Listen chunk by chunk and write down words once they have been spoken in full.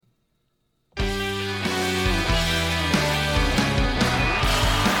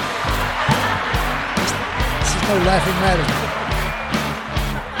no laughing matter.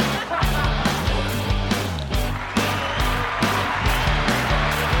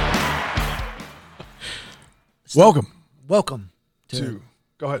 Welcome to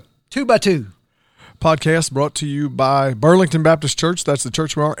go ahead. 2 by 2 Podcast brought to you by Burlington Baptist Church. That's the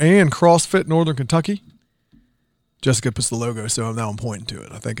church we are, and CrossFit Northern Kentucky. Jessica puts the logo, so now I'm pointing to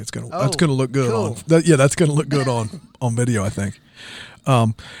it. I think that's gonna look good cool. on. That's gonna look good on video. I think.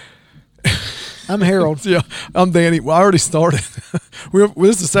 I'm Harold. Yeah, I'm Danny. Well, I already started. This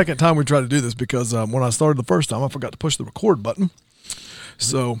is the second time we tried to do this because when I started the first time, I forgot to push the record button.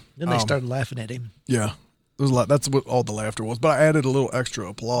 So then they started laughing at him. Yeah. That's what all the laughter was. But I added a little extra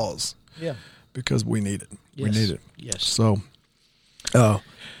applause. Yeah. Because we need it. Yes. We need it. Yes. So,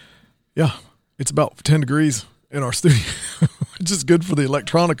 yeah, it's about 10 degrees in our studio, which is good for the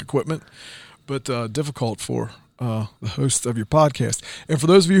electronic equipment, but difficult for the hosts of your podcast. And for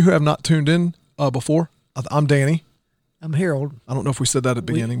those of you who have not tuned in before, I'm Danny. I'm Harold. I don't know if we said that at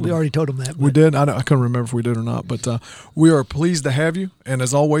the beginning. We already told them that. We did. I couldn't remember if we did or not. But we are pleased to have you. And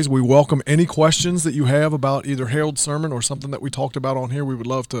as always, we welcome any questions that you have about either Harold's sermon or something that we talked about on here. We would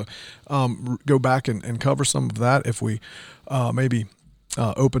love to go back and cover some of that if we maybe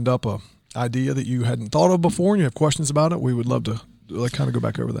opened up a idea that you hadn't thought of before and you have questions about it. We would love to kind of go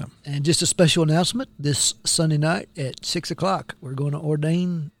back over that. And just a special announcement, this Sunday night at 6 o'clock, we're going to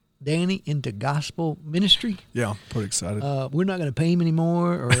ordain Danny into gospel ministry. Yeah, pretty excited. We're not going to pay him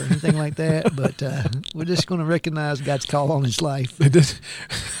anymore or anything like that, but we're just going to recognize God's call on his life. They did.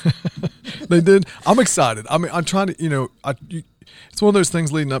 They did. I'm excited. I mean, I'm trying to, it's one of those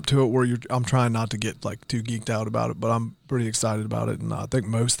things leading up to it where I'm trying not to get like too geeked out about it, but I'm pretty excited about it. And I think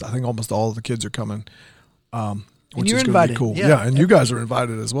almost all of the kids are coming, which is going to be cool. Yeah, and you guys are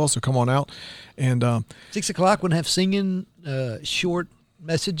invited as well, so come on out. And 6 o'clock, we're going to have singing, short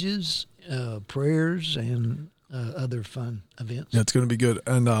messages, prayers, and other fun events. Yeah, it's going to be good.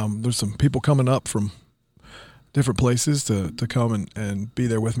 And there's some people coming up from different places to come and be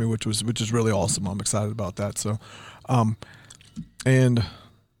there with me, which is really awesome. I'm excited about that. So, and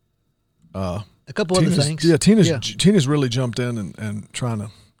a couple other things. Yeah, Tina's really jumped in and trying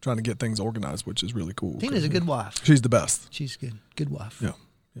to get things organized, which is really cool. Tina's a good wife. She's the best. She's good wife. Yeah,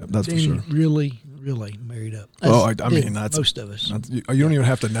 that's Danny for sure. Really, really married up. I mean, that's most of us. You don't even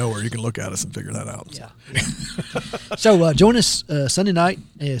have to know her. You can look at us and figure that out. Yeah. So join us Sunday night.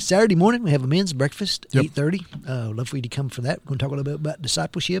 Saturday morning, we have a men's breakfast, 8:30. Love for you to come for that. We're going to talk a little bit about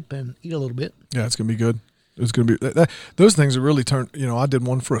discipleship and eat a little bit. Yeah, it's going to be good. It's going to be those things are really turned. I did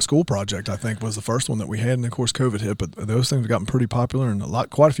one for a school project. I think was the first one that we had, and of course COVID hit. But those things have gotten pretty popular, and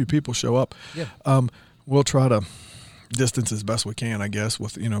quite a few people show up. Yeah. We'll try to distance as best we can, I guess.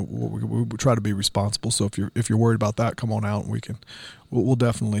 With we try to be responsible. So if you're worried about that, come on out, and we'll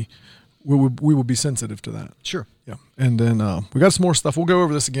definitely we will be sensitive to that. Sure. Yeah. And then we got some more stuff. We'll go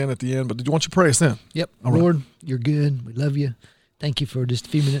over this again at the end. But why don't you pray us in? Yep. All Lord, right. You're good. We love you. Thank you for just a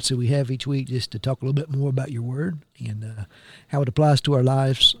few minutes that we have each week just to talk a little bit more about your word and how it applies to our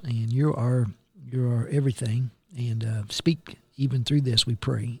lives. And you're our everything. And speak even through this, we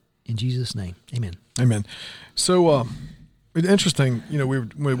pray. In Jesus' name, amen. Amen. So, it's interesting,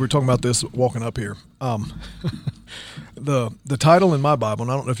 we were talking about this walking up here. The title in my Bible,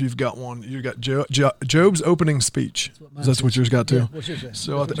 and I don't know if you've got one, you got Job's opening speech. That's what yours got too? Yeah, what's yours say?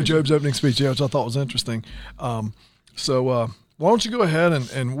 So Job's opening speech, which I thought was interesting. So why don't you go ahead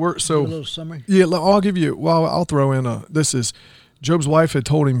and we're so a little summary? Yeah, I'll give you. Well, I'll throw in this is Job's wife had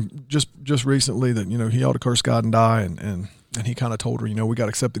told him just recently that he ought to curse God and die, and he kind of told her, we got to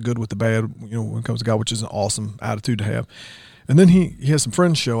accept the good with the bad, when it comes to God, which is an awesome attitude to have. And then he has some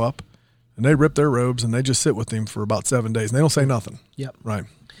friends show up, and they rip their robes, and they just sit with him for about 7 days, and they don't say nothing. Yep. Right.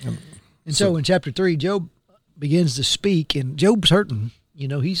 And so in chapter 3, Job begins to speak, and Job's hurting.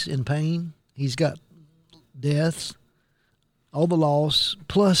 He's in pain. He's got death, all the loss,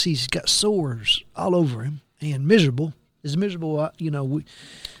 plus he's got sores all over him, and miserable. As miserable,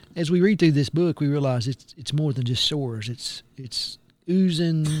 as we read through this book, we realize it's more than just sores. It's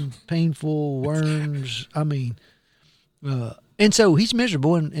oozing, painful, worms. I mean, and so he's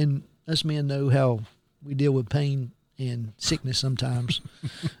miserable, and us men know how we deal with pain and sickness sometimes.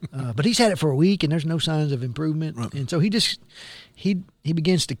 But he's had it for a week, and there's no signs of improvement. Right. And so he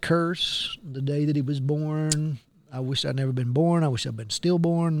begins to curse the day that he was born. I wish I'd never been born. I wish I'd been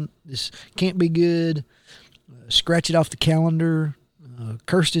stillborn. This can't be good. Scratch it off the calendar.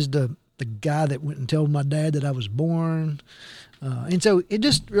 Cursed is the guy that went and told my dad that I was born. And so it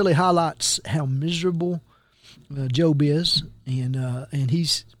just really highlights how miserable Job is. And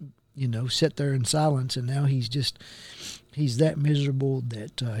he's, sat there in silence, and now he's that miserable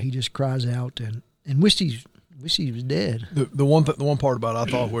that he just cries out and wishes wish he was dead. The one part about it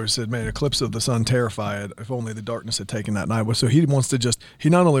I thought where it said, "Man, eclipse of the sun terrified. If only the darkness had taken that night." So he wants to he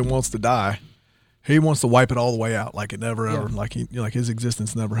not only wants to die, he wants to wipe it all the way out, like it never ever, like like his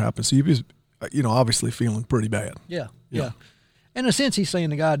existence never happened. So he was, obviously feeling pretty bad. Yeah. In a sense, he's saying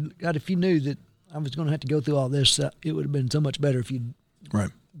to God, if you knew that I was going to have to go through all this, it would have been so much better if you. Right.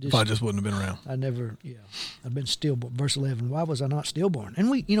 If I just wouldn't have been around. I'd been stillborn. Verse 11, why was I not stillborn? And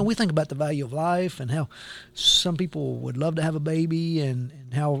we think about the value of life and how some people would love to have a baby and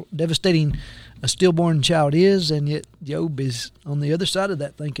how devastating a stillborn child is, and yet Job is on the other side of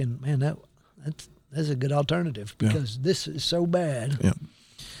that thinking, man, that's a good alternative because this is so bad. Yeah.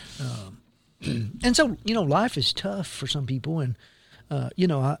 And so, life is tough for some people, and, I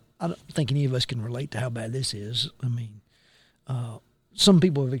don't think any of us can relate to how bad this is. I mean, some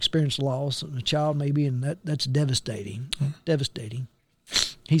people have experienced loss, and a child maybe, and that's devastating. Devastating.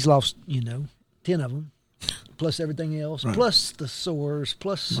 He's lost, 10 of them, plus everything else, plus the sores,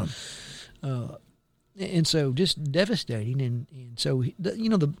 plus, and so just devastating. And so,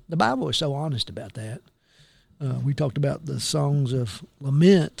 the Bible is so honest about that. We talked about the songs of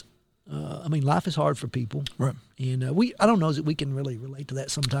lament. Life is hard for people, right? And I don't know that we can really relate to that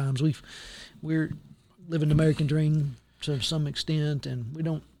sometimes. We're living the American dream to some extent, and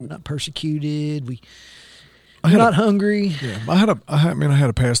we're not persecuted. We're not hungry. Yeah, I had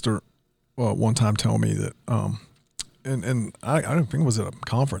a pastor one time tell me that, and I don't think it was at a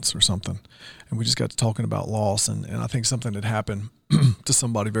conference or something, and we just got to talking about loss, and I think something had happened to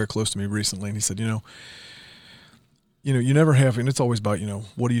somebody very close to me recently, and he said, you never have, and it's always about,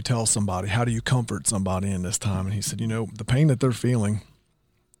 what do you tell somebody? How do you comfort somebody in this time? And he said, the pain that they're feeling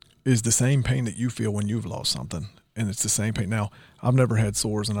is the same pain that you feel when you've lost something. And it's the same pain. Now, I've never had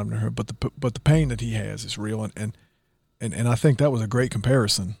sores, and I've never heard, but the pain that he has is real. And I think that was a great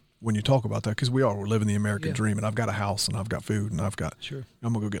comparison when you talk about that, because we're living the American dream, and I've got a house, and I've got food, and I'm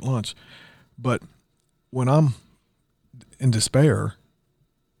going to go get lunch. But when I'm in despair,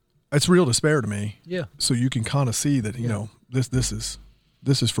 it's real despair to me. Yeah. So you can kind of see that, this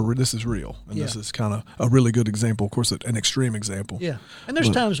is real, and this is kind of a really good example. Of course, an extreme example. Yeah. And there's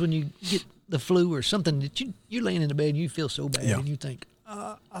times when you get the flu or something that you're laying in the bed and you feel so bad, and you think,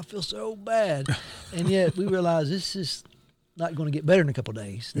 I feel so bad, and yet we realize this is not going to get better in a couple of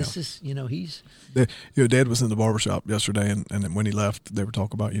days. This is, he's. Dad was in the barbershop yesterday, and when he left, they were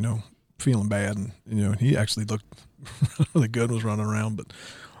talking about, feeling bad, and he actually looked really good, was running around, but.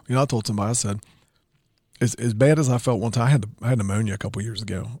 I told somebody, I said, as bad as I felt one time, I had pneumonia a couple years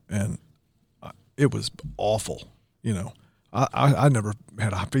ago, and it was awful. I never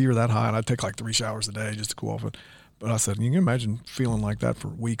had a fever that high, and I'd take like 3 showers a day just to cool off it. But I said, you can imagine feeling like that for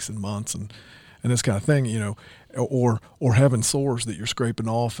weeks and months and this kind of thing, or having sores that you're scraping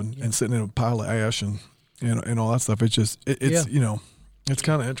off and sitting in a pile of ash and all that stuff. It's just, it's it's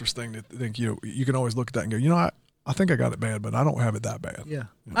kind of interesting to think, you can always look at that and go, I think I got it bad, but I don't have it that bad. Yeah.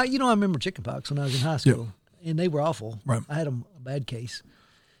 I remember chickenpox when I was in high school, and they were awful. Right. I had a bad case.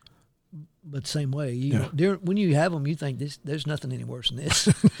 But same way, when you have them, you think there's nothing any worse than this.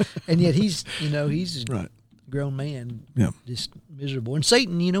 And yet he's a grown man, just miserable. And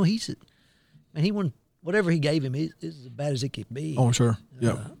Satan, he won whatever he gave him is as bad as it could be. Oh, sure.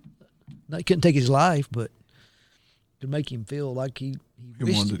 Yeah. He couldn't take his life, but to make him feel like he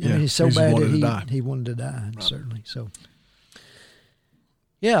wanted, it's so bad that he wanted to die, certainly. So,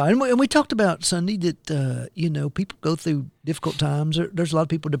 and we talked about Sunday that people go through difficult times. There's a lot of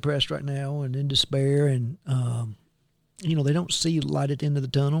people depressed right now and in despair, and they don't see light at the end of the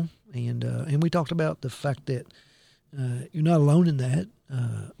tunnel. And we talked about the fact that you're not alone in that.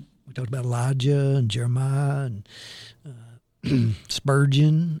 We talked about Elijah and Jeremiah and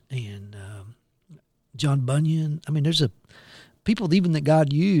Spurgeon and John Bunyan. There's people even that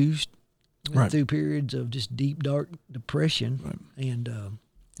God used went through periods of just deep, dark depression,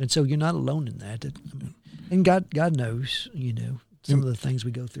 and so you're not alone in that. And God knows, some of the things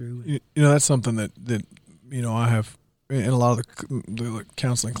we go through. That's something that I have in a lot of the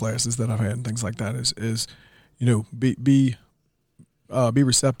counseling classes that I've had and things like that is be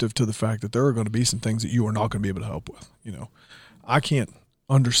receptive to the fact that there are going to be some things that you are not going to be able to help with. I can't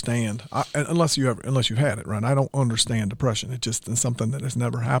understand unless you've had it, right? I don't understand depression. It's just something that has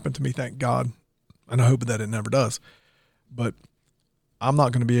never happened to me, thank God, and I hope that it never does. But I'm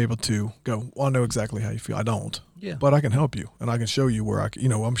not going to be able to go, well, I know exactly how you feel. I don't. Yeah. But I can help you, and I can show you where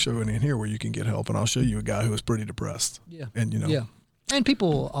I'm showing in here where you can get help, and I'll show you a guy who is pretty depressed. Yeah. And Yeah. And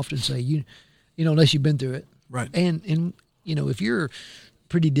people often say unless you've been through it. Right. And if you're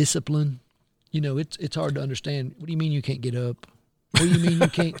pretty disciplined, it's hard to understand. What do you mean you can't get up? What do you mean you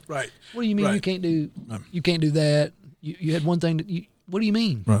can't? Right. What do you mean you Right. can't do? You can't do that. You had one thing that you. What do you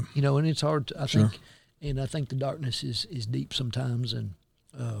mean? Right. You know, and it's hard. To, I Sure. think, and I think the darkness is deep sometimes, and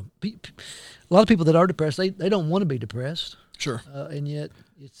a lot of people that are depressed, they don't want to be depressed, Sure. and yet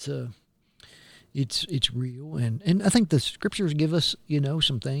it's real, and I think the scriptures give us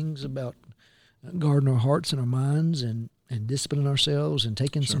some things about guarding our hearts and our minds, and disciplining ourselves, and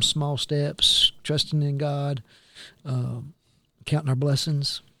taking some small steps, trusting in God, counting our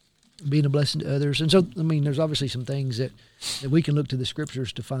blessings, being a blessing to others. And so, I mean, there's obviously some things that we can look to the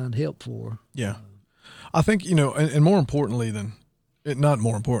scriptures to find help for. Yeah. I think, and more importantly not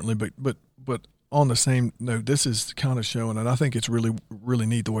more importantly, but on the same note, this is kind of showing, and I think it's really, really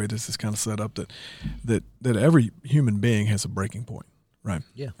neat the way this is kind of set up, that every human being has a breaking point. Right.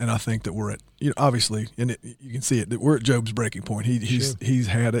 Yeah. And I think that we're at, obviously, and you can see it, that we're at Job's breaking point. He's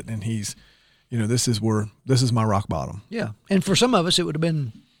had it, and he's, this is my rock bottom. Yeah. And for some of us, it would have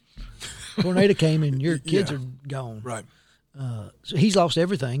been tornado came and your kids are gone. Right. So he's lost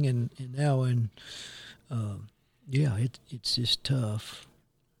everything, and now, it's just tough.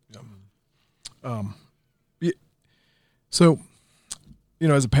 Yeah. So,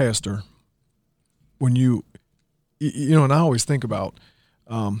 as a pastor, when and I always think about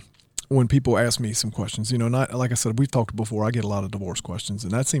when people ask me some questions, and like I said, we've talked before, I get a lot of divorce questions,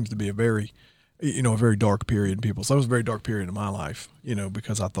 and that seems to be a very dark period in people. So it was a very dark period in my life,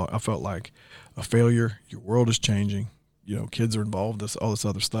 because I felt like a failure. Your world is changing. Kids are involved, all this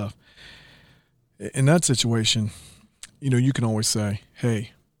other stuff. In that situation, you can always say,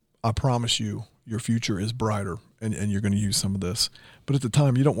 hey, I promise you your future is brighter, and you're going to use some of this. But at the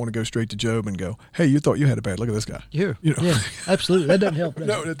time, you don't want to go straight to Job and go, hey, you thought you had it bad. Look at this guy. Yeah, yeah, absolutely. That doesn't help.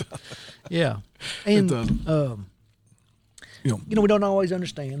 No, it doesn't. Yeah. And, it doesn't. we don't always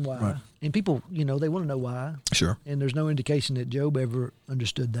understand why. Right. And people, they want to know why. Sure. And there's no indication that Job ever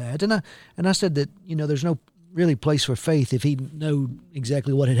understood that. And I said that, there's no really place for faith if he knew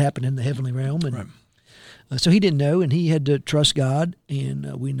exactly what had happened in the heavenly realm. And Right. So he didn't know, and he had to trust God.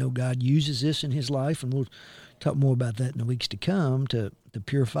 And we know God uses this in his life, and we'll talk more about that in the weeks to come to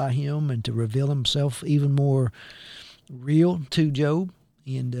purify him and to reveal himself even more real to Job.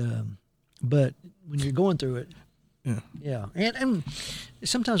 And but when you're going through it, yeah. And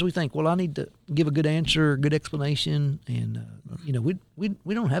sometimes we think, well, I need to give a good answer, a good explanation, and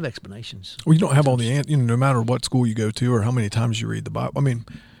we don't have explanations. Well, you don't have all the answers. No matter what school you go to or how many times you read the Bible. I mean,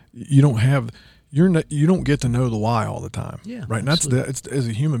 you don't have. You don't get to know the why all the time. Yeah, right. And it's as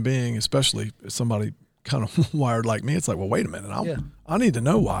a human being, especially somebody kind of wired like me. It's like, well, wait a minute. I need to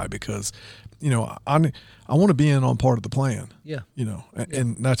know why, because I want to be in on part of the plan. Yeah.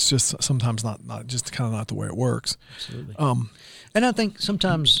 And that's just sometimes not just kind of not the way it works. Absolutely. And I think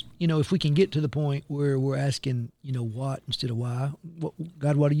sometimes, if we can get to the point where we're asking, what instead of why,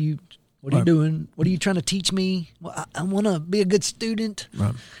 God, what are you doing? What are you trying to teach me? Well, I want to be a good student.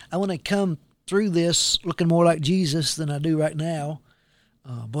 Right. I want to come through this looking more like Jesus than I do right now.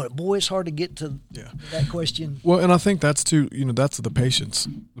 But boy, it's hard to get to that question. Well, and I think that's too, that's the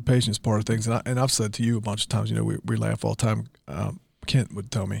patience part of things. And I've said to you a bunch of times, we laugh all the time. Kent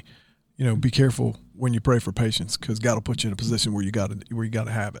would tell me, be careful when you pray for patience, because God will put you in a position where you got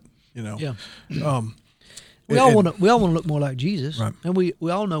to have it. Yeah. We all want to look more like Jesus, right. And we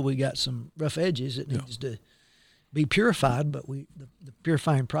all know we got some rough edges that needs to be purified, but the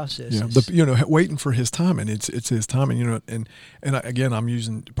purifying process is, waiting for his time, and it's his time, and again, I'm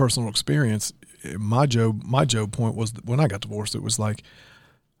using personal experience. My Job point was that when I got divorced, it was like,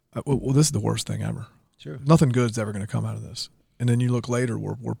 well, this is the worst thing ever. Sure. Nothing good's ever going to come out of this. And then you look later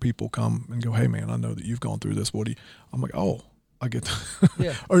where people come and go, hey man, I know that you've gone through this. I'm like, oh, I get that.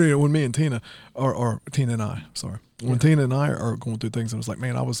 Yeah. Or when me and Tina, or Tina and I, sorry, when Tina and I are going through things, and it's like,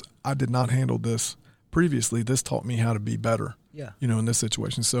 man, I did not handle this previously. This taught me how to be better. Yeah. In this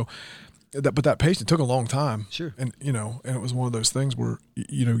situation. So but that patience took a long time. Sure. And and it was one of those things where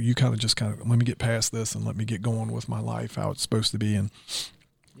you kind of let me get past this and let me get going with my life how it's supposed to be. And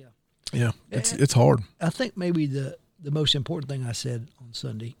it's hard. I think maybe the most important thing I said on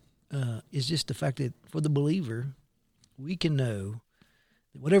Sunday is just the fact that for the believer, we can know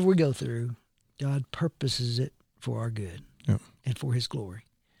that whatever we go through, God purposes it for our good and for his glory.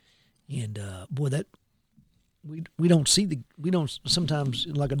 And boy, that we don't sometimes,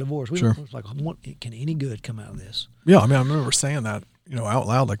 like a divorce, Sure. It's like, can any good come out of this? Yeah, I mean, I remember saying that, out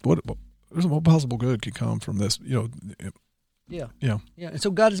loud, like what possible good could come from this, Yeah. Yeah. Yeah. And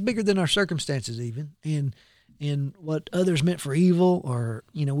so God is bigger than our circumstances even. And what others meant for evil, or,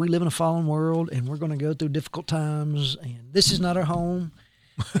 we live in a fallen world and we're going to go through difficult times, and this is not our home.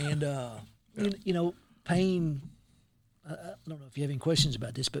 And, pain I don't know if you have any questions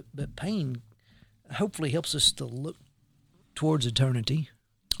about this, but pain hopefully helps us to look towards eternity.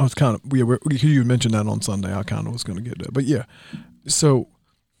 Oh, it's kind of, you mentioned that on Sunday. I kind of was going to get that. But yeah, so,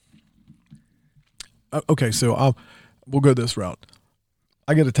 okay, so we'll go this route.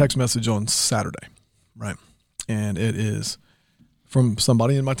 I get a text message on Saturday, right? And it is from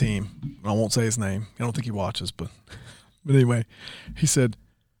somebody in my team. I won't say his name. I don't think he watches, but anyway, he said,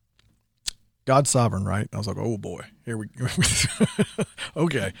 God's sovereign, right? I was like, oh boy, here we go.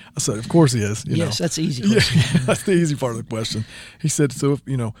 Okay. I said, of course he is. Yes, that's the easy question. Yeah, that's the easy part of the question. He said, so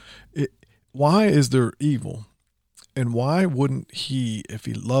if, why is there evil? And why wouldn't he, if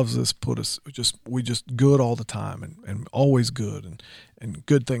he loves us, put us we just good all the time and always good and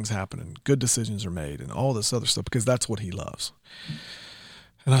good things happen and good decisions are made and all this other stuff, because that's what he loves.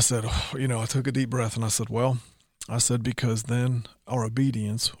 And I said, I took a deep breath and I said, because then our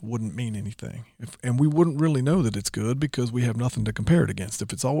obedience wouldn't mean anything. And we wouldn't really know that it's good because we have nothing to compare it against.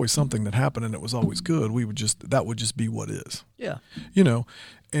 If it's always something that happened and it was always good, that would just be what is. Yeah.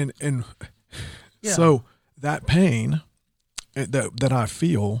 And yeah. So that pain that I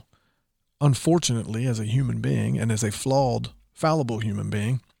feel, unfortunately, as a human being and as a flawed, fallible human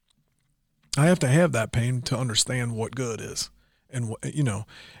being, I have to have that pain to understand what good is and,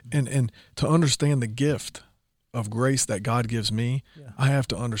 and to understand the gift of grace that God gives me. Yeah. I have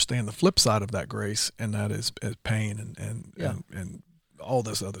to understand the flip side of that grace, and that is pain and all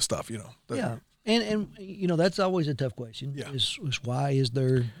this other stuff, Yeah. And that's always a tough question. Yeah. Is why is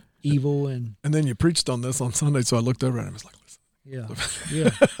there evil and then you preached on this on Sunday, so I looked over and I was like, listen. Yeah. Yeah.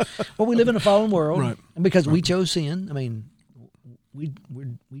 Well, we live in a fallen world, right? And because we chose sin. I mean, we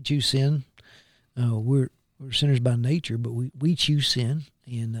choose sin. We're sinners by nature, but we choose sin,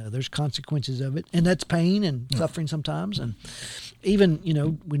 and there's consequences of it, and that's pain and suffering sometimes. And even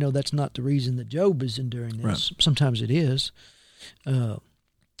we know that's not the reason that Job is enduring this. Right. Sometimes it is,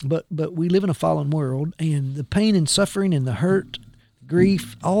 but we live in a fallen world, and the pain and suffering and the hurt,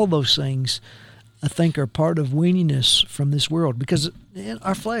 grief, all those things, I think, are part of weaning us from this world, because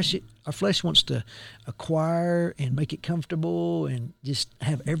our flesh wants to acquire and make it comfortable and just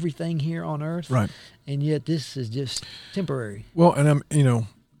have everything here on earth. Right. And yet this is just temporary. Well, and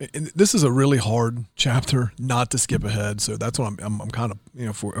this is a really hard chapter not to skip ahead. So that's what I'm kind of,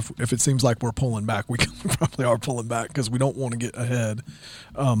 if it seems like we're pulling back, we probably are pulling back because we don't want to get ahead.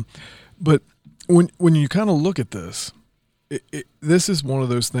 But when you kind of look at this, this is one of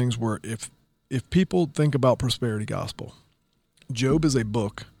those things where if people think about prosperity gospel, Job is a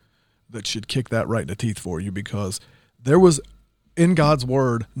book that should kick that right in the teeth for you, because there was in God's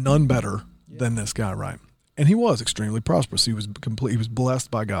word none better than this guy, right? And he was extremely prosperous. He was blessed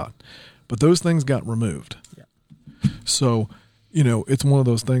by God, but those things got removed. Yeah. So, it's one of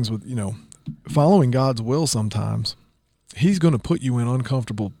those things with, following God's will. Sometimes he's going to put you in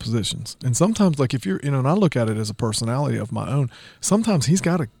uncomfortable positions. And sometimes, like if you're, and I look at it as a personality of my own, sometimes he's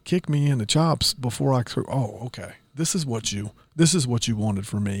got to kick me in the chops before I say, oh, okay, this is what you wanted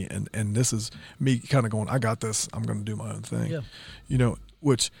for me. And this is me kind of going, I got this, I'm going to do my own thing. Yeah.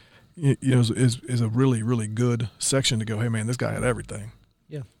 Which, is a really, really good section to go, hey man, this guy had everything.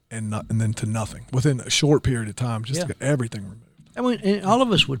 Yeah. And then to nothing within a short period of time, just to get everything removed. I mean, and all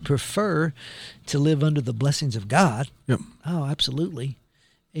of us would prefer to live under the blessings of God. Yep. Oh, absolutely.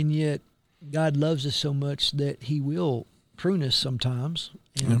 And yet God loves us so much that he will prune us sometimes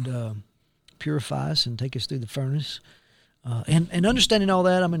and purify us and take us through the furnace. And understanding all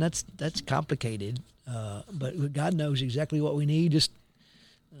that, I mean, that's complicated. But God knows exactly what we need. Just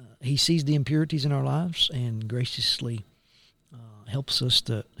he sees the impurities in our lives and graciously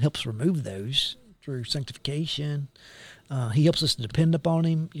helps remove those through sanctification. He helps us to depend upon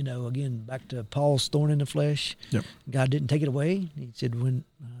him. Again, back to Paul's thorn in the flesh. Yep. God didn't take it away. He said, when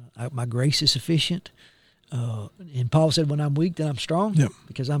my grace is sufficient. And Paul said, when I'm weak, then I'm strong. Yep.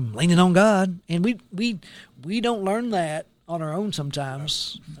 Because I'm leaning on God. And we don't learn that on our own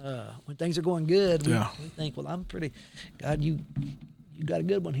sometimes. When things are going good, we think, well, I'm pretty, God, you got a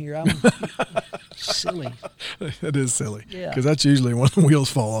good one here. I'm silly. It is silly. Yeah. Because that's usually when the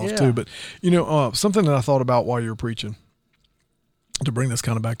wheels fall off too. But, something that I thought about while you were preaching, to bring this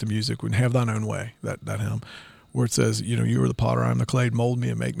kind of back to music, when Have Thine Own Way, that hymn, where it says, you are the potter, I am the clay, mold me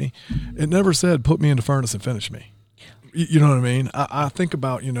and make me. It never said, put me in the furnace and finish me. You know what I mean? I think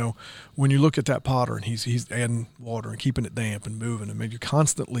about, when you look at that potter and he's adding water and keeping it damp and moving, and maybe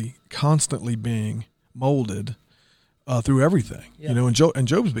constantly being molded through everything, and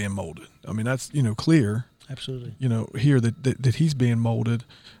Job's being molded. I mean, that's, clear. Absolutely. Here that he's being molded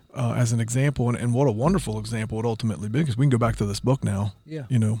as an example, and what a wonderful example it ultimately be, because we can go back to this book now. Yeah.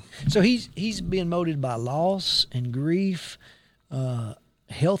 So he's being molded by loss and grief,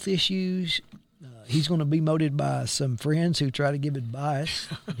 health issues. He's going to be molded by some friends who try to give advice.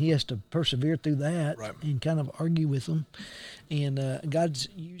 He has to persevere through that and kind of argue with them. And God's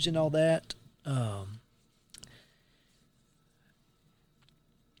using all that.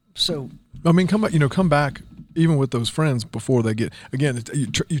 So I mean, come back even with those friends before they get, again,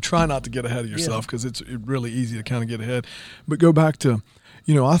 you try not to get ahead of yourself, because it's really easy to kind of get ahead. But go back to,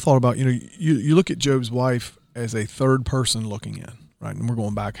 I thought about, you look at Job's wife as a third person looking in, right? And we're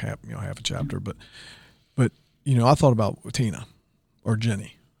going back half a chapter, but I thought about Tina or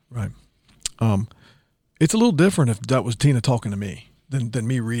Jenny, right? It's a little different if that was Tina talking to me than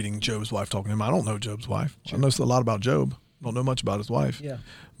me reading Job's wife talking to him. I don't know Job's wife. Sure. I know a lot about Job. Don't know much about his wife. Yeah.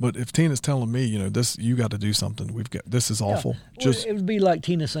 But if Tina's telling me, this, you got to do something. This is awful. Well, it would be like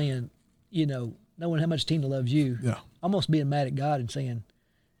Tina saying, knowing how much Tina loves you. Yeah. Almost being mad at God and saying,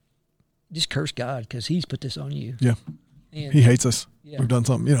 just curse God because He's put this on you. Yeah. And He hates us. Yeah. We've done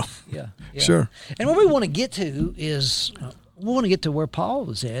something, Yeah. Sure. And what we want to get to is, we want to get to where Paul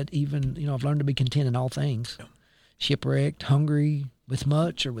was at. Even, I've learned to be content in all things. Yeah. Shipwrecked, hungry, with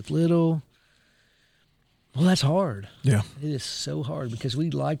much or with little. Well, that's hard. Yeah. It is so hard because we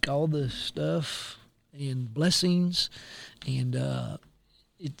like all the stuff and blessings, and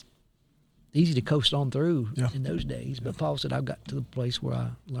it's easy to coast on through in those days. But Paul said, I've got to the place where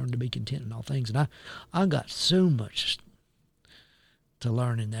I learned to be content in all things. And I got so much to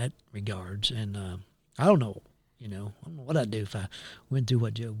learn in that regards. And I don't know, I don't know what I'd do if I went through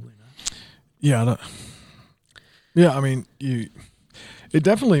what Job went through. Yeah, I mean, it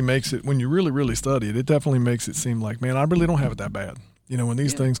definitely makes it, when you really, really study it, it definitely makes it seem like, man, I really don't have it that bad. When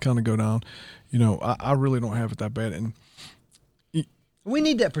these things kind of go down, I really don't have it that bad. And we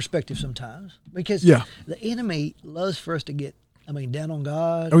need that perspective sometimes, because the enemy loves for us to get, down on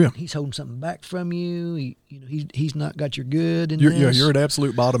God. Oh, yeah. He's holding something back from you. He's not got your good in this. Yeah, you're at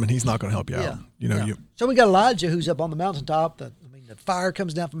absolute bottom, and he's not going to help you out. So we got Elijah, who's up on the mountaintop. The fire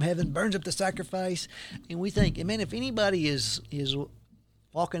comes down from heaven, burns up the sacrifice, and we think, man, if anybody is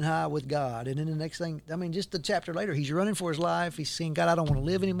walking high with God, and then the next thing, just the chapter later, he's running for his life. He's saying, God, I don't want to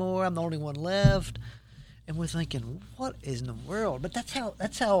live anymore. I'm the only one left. And we're thinking, what is in the world? But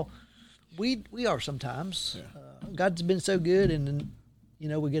that's how we are sometimes. Yeah. God's been so good, and then,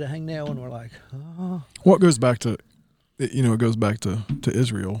 we get a hangnail, and we're like, oh. What goes back to, it goes back to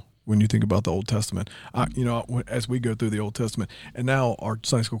Israel. When you think about the Old Testament, as we go through the Old Testament, and now our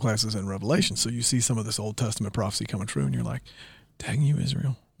Sunday school class is in Revelation, so you see some of this Old Testament prophecy coming true, and you're like, dang you,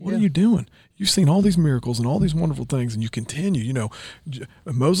 Israel, what are you doing? You've seen all these miracles and all these wonderful things, and you continue.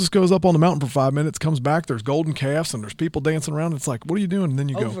 Moses goes up on the mountain for 5 minutes, comes back, there's golden calves, and there's people dancing around. It's like, what are you doing? And then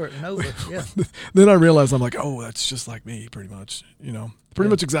you over and over, yeah. Then I realize, I'm like, oh, that's just like me, pretty much. Pretty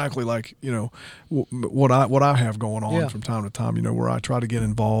much exactly like what I have going on from time to time. Where I try to get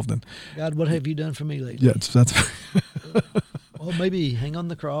involved. And God, what have you done for me lately? Yeah, that's. Well, maybe hang on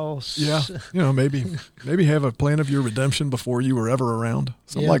the cross. Yeah, maybe have a plan of your redemption before you were ever around,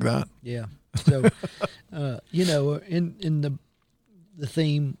 something like that. Yeah. So, in the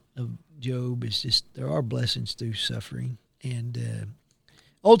theme of Job is just there are blessings through suffering, and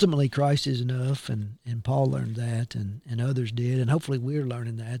ultimately Christ is enough, and Paul learned that, and others did, and hopefully we're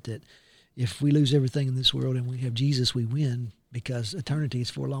learning that if we lose everything in this world and we have Jesus, we win, because eternity is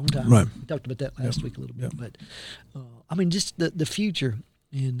for a long time. Right. We talked about that last week a little bit, but just the future,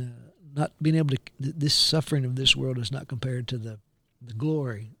 and not being able to, this suffering of this world is not compared to the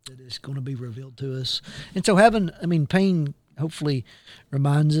glory that is going to be revealed to us. And so pain hopefully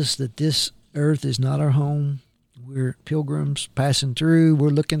reminds us that this earth is not our home. We're pilgrims passing through. We're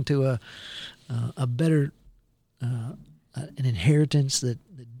looking to a better, an inheritance that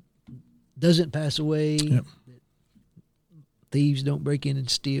doesn't pass away. Yep. That thieves don't break in and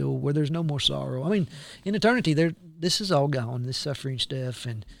steal. Where there's no more sorrow. In eternity, this is all gone. This suffering stuff,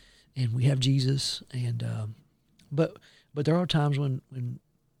 and we have Jesus. And but there are times when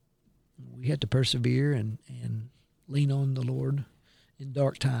we have to persevere and lean on the Lord in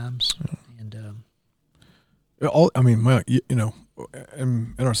dark times. And in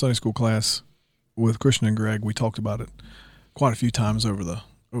our Sunday school class with Christian and Greg, we talked about it quite a few times over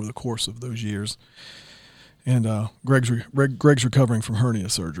the course of those years. And Greg's recovering from hernia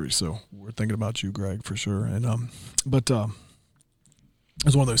surgery, so we're thinking about you, Greg, for sure. And but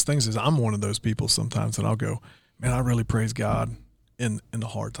it's one of those things. Is I'm one of those people sometimes that I'll go, man, I really praise God in the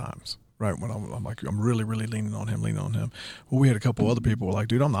hard times, right? When I'm like, I'm really, really leaning on him. Well, we had a couple other people who were like,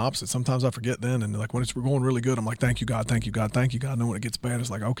 dude, I'm the opposite. Sometimes I forget then. And like when we're going really good, I'm like, thank you, God, thank you, God, thank you, God. And then when it gets bad, it's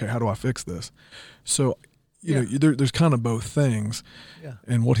like, okay, how do I fix this? So, you know, there's kind of both things. Yeah.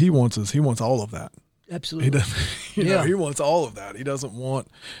 And what he wants is he wants all of that. Absolutely. He does, you know, he wants all of that. He doesn't want,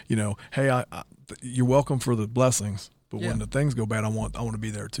 you know, hey, you're welcome for the blessings, but when the things go bad, I want to be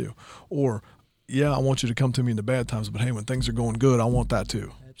there too. Or, I want you to come to me in the bad times, but hey, when things are going good, I want that too.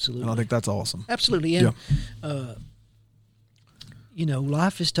 Absolutely. And I think that's awesome. Absolutely. And, you know,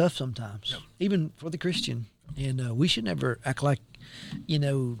 life is tough sometimes, even for the Christian. And we should never act like, you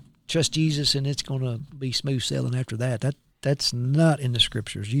know, trust Jesus and it's going to be smooth sailing after that. That's not in the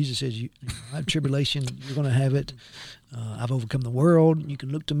scriptures. Jesus says, I have tribulation, you're going to have it. I've overcome the world. You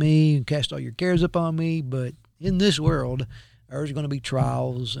can look to me and cast all your cares upon me. But in this world, there's going to be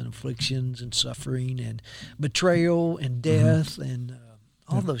trials and afflictions and suffering and betrayal and death and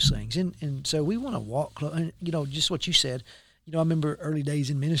all those things. And so we want to walk, and, you know, just what you said. You know, I remember early days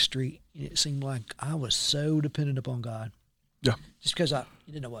in ministry, it seemed like I was so dependent upon God. Yeah. Just because I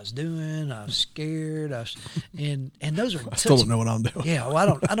didn't know what I was doing, I was scared, and those are. I still don't know what I'm doing. Yeah,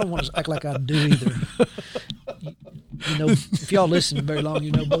 well, I don't want to act like I do either. You know, if y'all listen very long,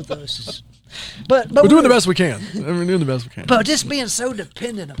 you know both of us. But we're doing the best we can. We're doing the best we can. But just being so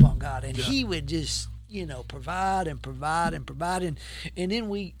dependent upon God, and He would just, you know, provide and provide and provide, and then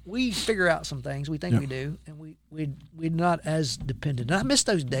we figure out some things we think we do, and we're not as dependent. And I miss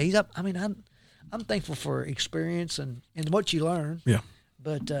those days. I mean, I'm thankful for experience and what you learn. Yeah.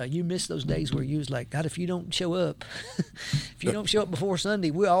 But you miss those days where you was like, God, if you don't show up, if you don't show up before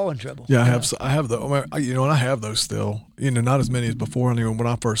Sunday, we're all in trouble. Yeah, I have you know, and I have those still. You know, not as many as before. I mean, when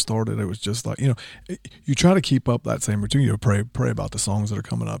I first started, it was just like, you know, you try to keep up that same routine. You know, pray about the songs that are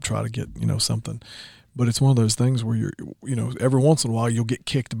coming up. Try to get, you know, something. But it's one of those things where you know, every once in a while you'll get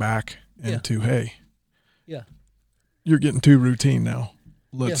kicked back into, hey, you're getting too routine now.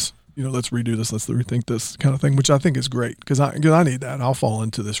 Let's redo this. Let's rethink this kind of thing, which I think is great because I need that. I'll fall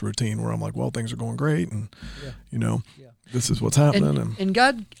into this routine where I'm like, well, things are going great, and you know, this is what's happening. And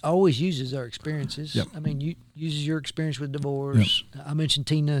God always uses our experiences. Yep. I mean, you uses your experience with divorce. Yep. I mentioned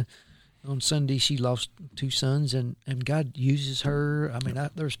Tina on Sunday. She lost 2 sons, and God uses her. I mean,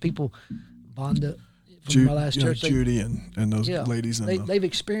 there's people, Bonda from my last church, Judy and those ladies, and they've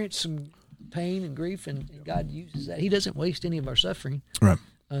experienced some pain and grief, and God uses that. He doesn't waste any of our suffering. Right.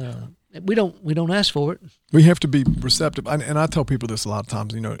 We don't ask for it. We have to be receptive, and I tell people this a lot of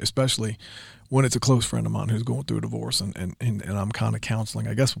times. You know, especially when it's a close friend of mine who's going through a divorce, and I'm kind of counseling,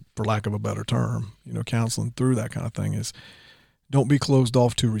 I guess, for lack of a better term. You know, counseling through that kind of thing is don't be closed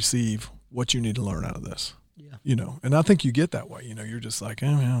off to receive what you need to learn out of this. Yeah. You know, and I think you get that way. You know, you're just like,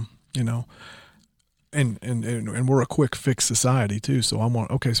 you know. And we're a quick fix society too. So I'm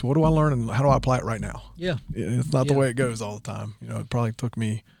okay. So what do I learn and how do I apply it right now? Yeah, it's not the way it goes all the time. You know, it probably took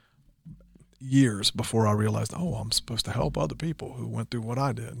me years before I realized, I'm supposed to help other people who went through what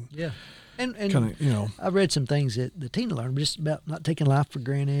I did. Yeah, and kinda, you know, I read some things that the Tina learned just about not taking life for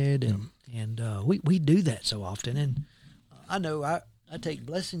granted, and we do that so often. And I know I take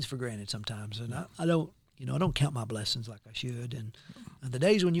blessings for granted sometimes, and I don't count my blessings like I should. And the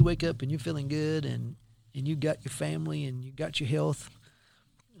days when you wake up and you're feeling good and you got your family and you got your health,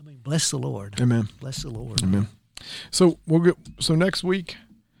 I mean, bless the Lord. Amen. Bless the Lord. Amen. So so next week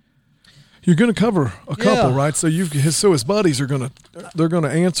you're going to cover a couple, right? So his buddies are going to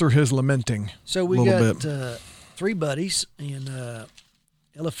answer his lamenting. So we got 3 buddies, and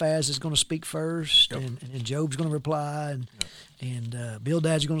Eliphaz is going to speak first, and Job's going to reply, and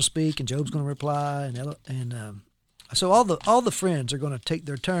Bildad's going to speak, and Job's going to reply, and so all the friends are going to take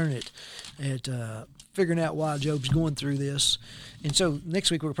their turn at figuring out why Job's going through this. And so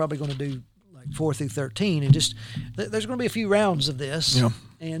next week we're probably going to do like 4 through 13, and just there's going to be a few rounds of this. Yeah.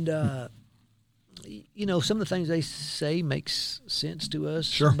 And you know, some of the things they say makes sense to us,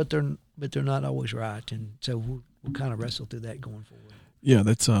 sure, but they're not always right, and so we'll kind of wrestle through that going forward. Yeah,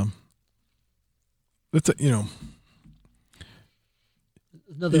 that's you know,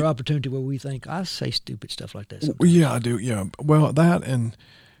 another opportunity where we think I say stupid stuff like that sometimes. Yeah, I do. Yeah, well, that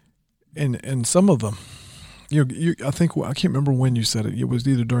and some of them, I think I can't remember when you said it. It was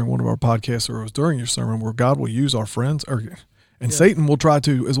either during one of our podcasts or it was during your sermon where God will use our friends, and Satan will try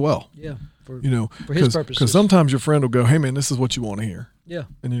to as well. Yeah, for because his purposes. Because sometimes your friend will go, "Hey, man, this is what you want to hear." Yeah,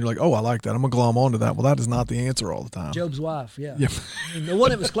 and you're like, "Oh, I like that. I'm gonna glom onto that." Well, that is not the answer all the time. Job's wife, yeah. I mean, the one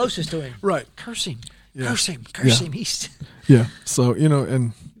that was closest to him, right? Curse him, yeah. curse him. He's So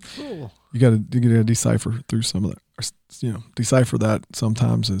and you got to decipher through some of that. Decipher that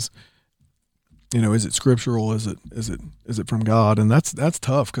sometimes is is it scriptural? Is it from God? And that's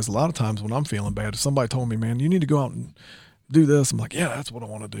tough, because a lot of times when I'm feeling bad, if somebody told me, man, you need to go out and do this, I'm like, yeah, that's what I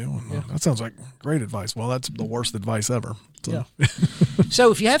want to do. And that sounds like great advice. Well, that's the worst advice ever. So. Yeah.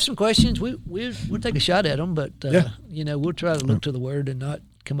 So if you have some questions, we'll take a shot at them, but we'll try to look to the Word and not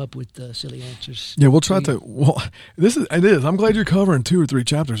come up with silly answers. Yeah, we'll try to. Well, it is. I'm glad you're covering 2 or 3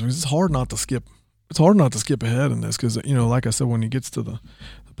 chapters, because it's hard not to skip. It's hard not to skip ahead in this, because like I said, when he gets to the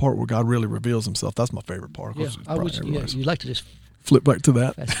part where God really reveals Himself, that's my favorite part. Yeah, you'd like to just flip back to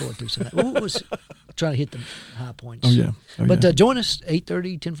that. Fast forward through some of that. We'll try to hit the high points. Oh, yeah. Join us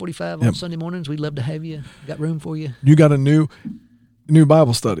 8:30, 10:45 on Sunday mornings. We'd love to have you. Got room for you. You got a new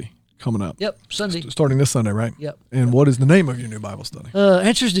Bible study coming up. Yep, Sunday. Starting this Sunday, right? Yep. And what is the name of your new Bible study?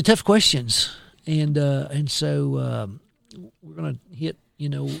 Answers to Tough Questions. And so we're going to hit,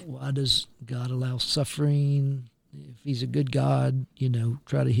 why does God allow suffering? If He's a good God,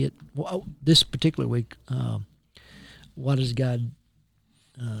 try to hit this particular week. Why does God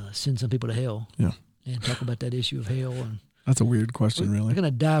send some people to hell? Yeah. And talk about that issue of hell. And that's a weird question, really. We're going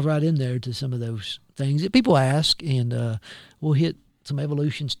to dive right in there to some of those things that people ask, and we'll hit some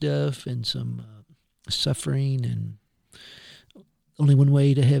evolution stuff and some suffering and only one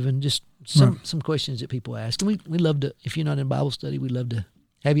way to heaven, just some questions that people ask. And we love to, if you're not in Bible study, we'd love to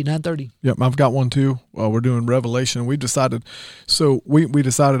have you 9:30. Yep, I've got one too. We're doing Revelation. We decided, we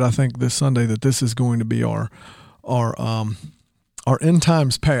decided, I think, this Sunday that this is going to be our end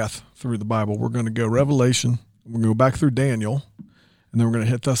times path through the Bible. We're going to go Revelation. We're going to go back through Daniel, and then we're going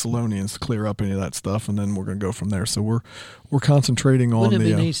to hit Thessalonians to clear up any of that stuff, and then we're going to go from there. So we're concentrating on Wouldn't it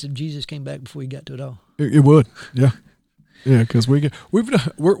be nice if Jesus came back before He got to it all? It would, yeah. Yeah, because we're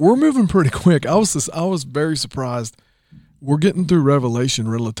moving pretty quick. I was very surprised. We're getting through Revelation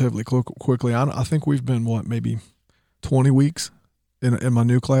relatively quickly. I think we've been maybe 20 weeks in my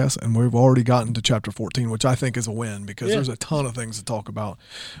new class, and we've already gotten to chapter 14, which I think is a win, because there's a ton of things to talk about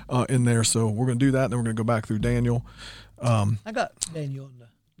in there. So we're going to do that, and then we're going to go back through Daniel. I got Daniel on the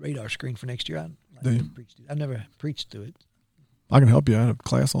radar screen for next year. I've never preached through it. I can help you. I have a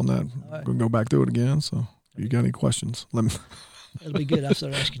class on that. We're going to go back through it again. So if you got any questions, let me. That'll be good. I'll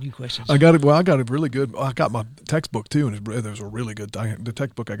start asking you questions. I got it really good. I got my textbook too, and there's a really good. The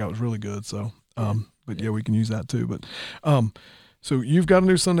textbook I got was really good. So, but yeah, we can use that too. But, so you've got a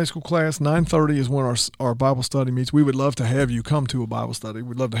new Sunday school class. 9:30 is when our Bible study meets. We would love to have you come to a Bible study.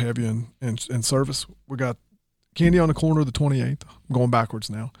 We'd love to have you in service. We got Candy on the Corner the 28th. I'm going backwards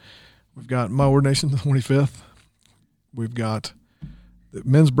now. We've got My Ordination the 25th. We've got the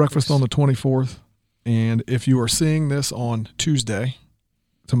men's breakfast on the 24th. And if you are seeing this on Tuesday,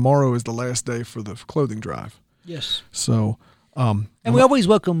 tomorrow is the last day for the clothing drive. Yes. So, and we always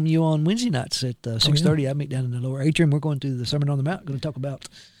welcome you on Wednesday nights at 6:30. I meet down in the lower atrium. We're going through the Sermon on the Mount. Going to talk about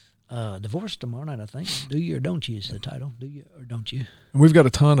divorce tomorrow night, I think. Do you or don't you is the title. Do you or don't you? And we've got a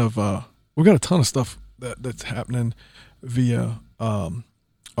ton of stuff that's happening via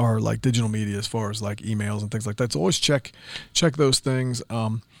our digital media, as far as emails and things like that. So always check those things.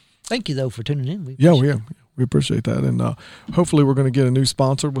 Thank you, though, for tuning in. We appreciate that. And hopefully we're going to get a new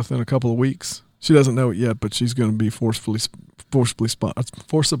sponsor within a couple of weeks. She doesn't know it yet, but she's going to be forcibly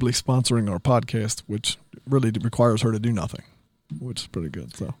sponsoring our podcast, which really requires her to do nothing, which is pretty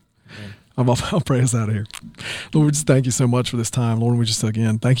good. So I'll pray us out of here. Lord, we just thank you so much for this time. Lord, we just,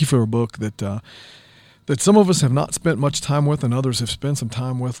 again, thank you for a book that some of us have not spent much time with and others have spent some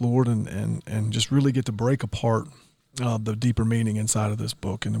time with, Lord, and just really get to break apart the deeper meaning inside of this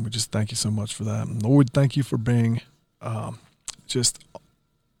book. And we just thank you so much for that. And Lord, thank you for being just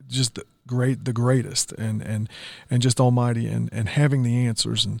the greatest and just almighty and having the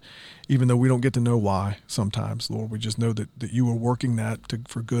answers. And even though we don't get to know why sometimes, Lord, we just know that you are working that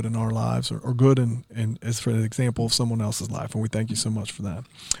for good in our lives or good and as for an example of someone else's life. And we thank you so much for that.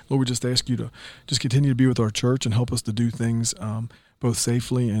 Lord, we just ask you to just continue to be with our church and help us to do things both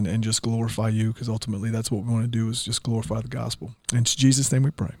safely and just glorify you, because ultimately that's what we want to do, is just glorify the gospel. In Jesus' name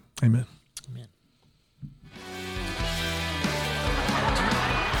we pray. Amen. Amen.